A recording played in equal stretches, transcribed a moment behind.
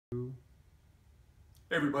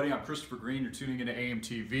Hey everybody, I'm Christopher Green. You're tuning into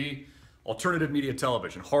AMTV, alternative media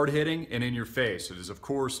television, hard-hitting and in your face. It is, of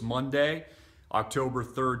course, Monday, October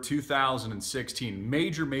 3rd, 2016.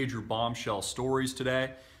 Major bombshell stories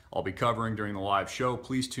today I'll be covering during the live show.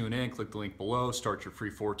 Please tune in, click the link below, start your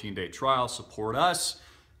free 14-day trial, support us,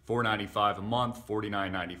 $4.95 a month,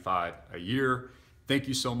 $49.95 a year. Thank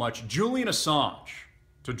you so much. Julian Assange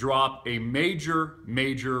to drop a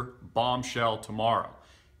major bombshell tomorrow.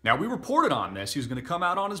 Now, we reported on this. He was going to come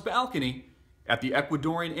out on his balcony at the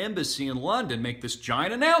Ecuadorian embassy in London, make this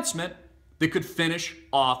giant announcement that could finish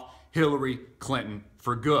off Hillary Clinton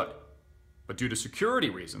for good. But due to security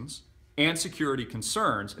reasons and security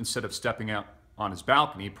concerns, instead of stepping out on his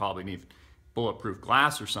balcony, he'd probably need bulletproof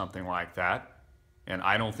glass or something like that. And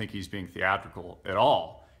I don't think he's being theatrical at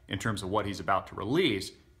all in terms of what he's about to release.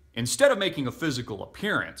 Instead of making a physical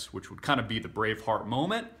appearance, which would kind of be the Braveheart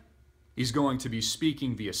moment, he's going to be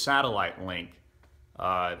speaking via satellite link,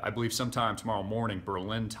 I believe sometime tomorrow morning,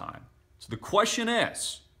 Berlin time. So the question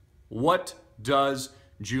is, what does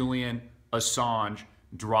Julian Assange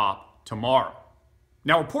drop tomorrow?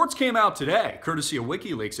 Now, reports came out today, courtesy of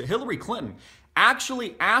WikiLeaks, that Hillary Clinton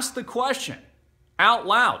actually asked the question out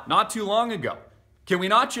loud not too long ago. Can we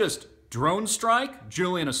not just drone strike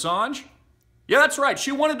Julian Assange? Yeah, that's right.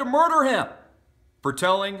 She wanted to murder him for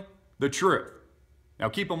telling the truth. Now,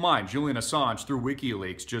 keep in mind, Julian Assange, through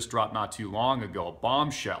WikiLeaks, just dropped not too long ago a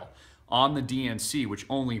bombshell on the DNC, which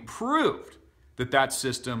only proved that that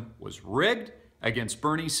system was rigged against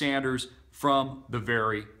Bernie Sanders from the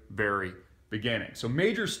very beginning. So,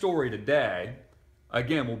 major story today.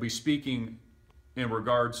 Again, we'll be speaking in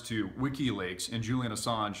regards to WikiLeaks and Julian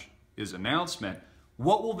Assange's announcement.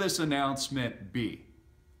 What will this announcement be?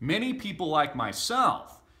 Many people like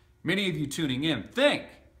myself, many of you tuning in, think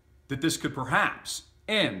that this could perhaps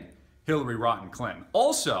end Hillary Rotten Clinton.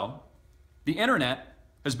 Also, the internet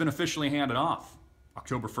has been officially handed off.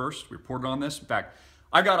 October 1st, we reported on this. In fact,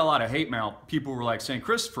 I got a lot of hate mail. People were like saying,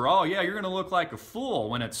 Christopher, oh yeah, you're going to look like a fool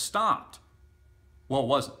when it stopped. Well, it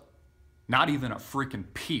wasn't. Not even a freaking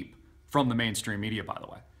peep from the mainstream media, by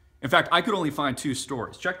the way. In fact, I could only find two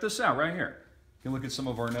stories. Check this out right here. You can look at some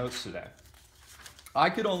of our notes today. I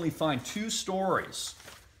could only find two stories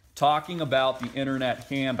talking about the internet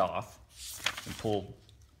handoff. And pull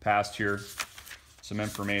past here some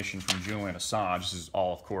information from Julian Assange. This is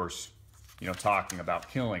all, of course, talking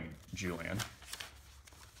about killing Julian.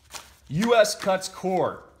 U.S. cuts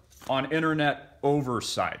cord on internet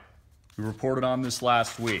oversight. We reported on this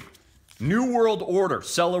last week. New World Order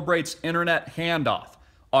celebrates internet handoff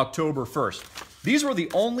October 1st. These were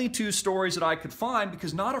the only two stories that I could find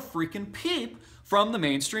because not a freaking peep from the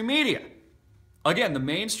mainstream media. Again, the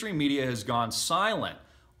mainstream media has gone silent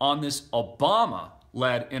on this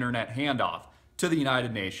Obama-led internet handoff to the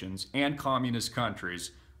United Nations and communist countries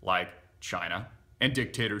like China and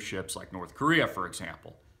dictatorships like North Korea, for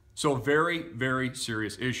example. So a very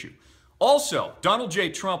serious issue. Also, Donald J.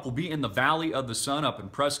 Trump will be in the Valley of the Sun up in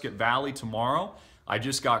Prescott Valley tomorrow. I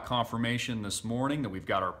just got confirmation this morning that we've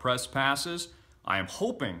got our press passes. I am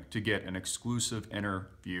hoping to get an exclusive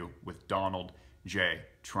interview with Donald J.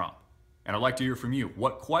 Trump. And I'd like to hear from you.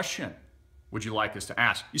 What question would you like us to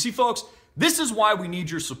ask? You see, folks, this is why we need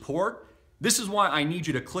your support. This is why I need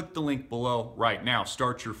you to click the link below right now.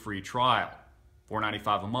 Start your free trial.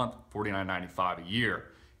 $4.95 a month, $49.95 a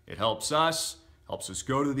year. It helps us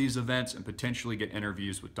go to these events and potentially get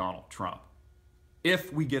interviews with Donald Trump.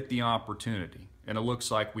 If we get the opportunity, and it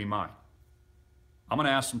looks like we might, I'm going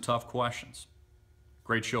to ask some tough questions.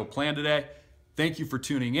 Great show planned today. Thank you for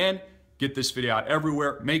tuning in. Get this video out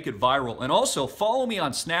everywhere. Make it viral. And also follow me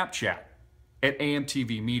on Snapchat at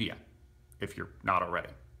AMTV Media, if you're not already.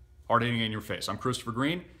 Hard-hitting in your face. I'm Christopher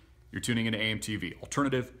Green. You're tuning into AMTV,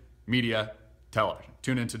 alternative media television.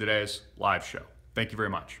 Tune into today's live show. Thank you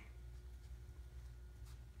very much.